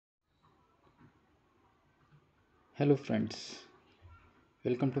Hello friends,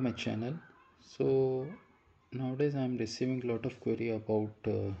 welcome to my channel. So nowadays I am receiving a lot of query about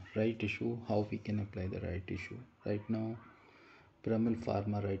right issue, how we can apply the right issue. Right now Piramal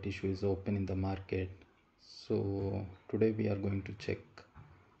Pharma right issue is open in the market. So today we are going to check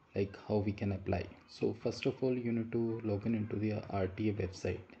like how we can apply. So first of all you need to log in into the RTA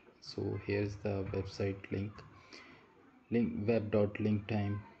website. So here's the website link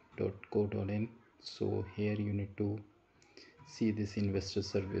web.linktime.co.in. So here you need to see this investor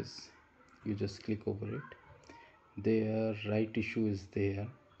service. You just click over it. Their right issue is there,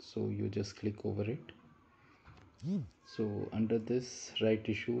 so you just click over it. So under this right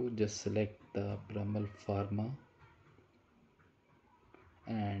issue, just select the Piramal Pharma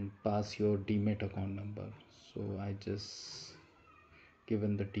and pass your demat account number. So I just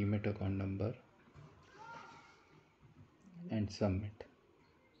given the demat account number and submit.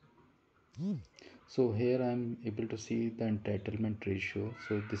 So here I am able to see the entitlement ratio.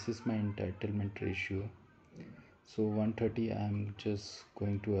 So this is my entitlement ratio. So 130 I am just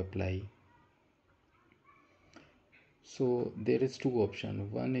going to apply. So there is two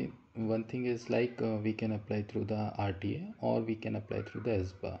options. One thing is like we can apply through the RTA or we can apply through the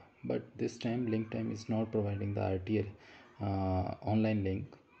SBI. But this time LinkTime is not providing the RTA online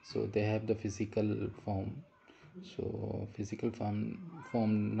link. So they have the physical form. So physical form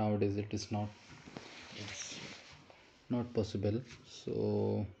nowadays it's not possible.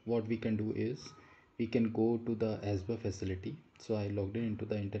 So what we can do is we can go to the SBI facility. So I logged in into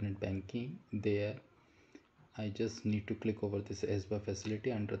the internet banking. There I just need to click over this SBI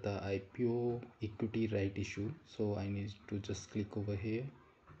facility under the IPO equity right issue. So I need to just click over here,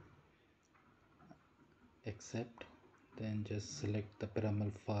 accept, then just select the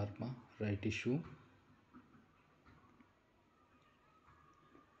Piramal Pharma right issue,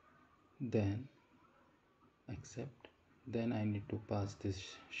 then accept, then I need to pass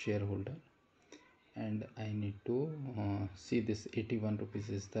this shareholder and I need to see this 81 rupees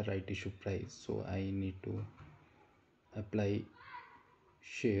is the right issue price. So I need to apply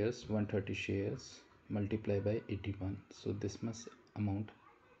shares, 130 shares multiply by 81. So this must amount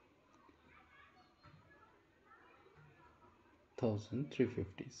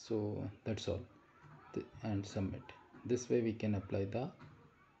 1350. So that's all. And submit. This way we can apply the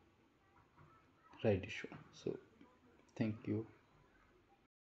right issue. So thank you.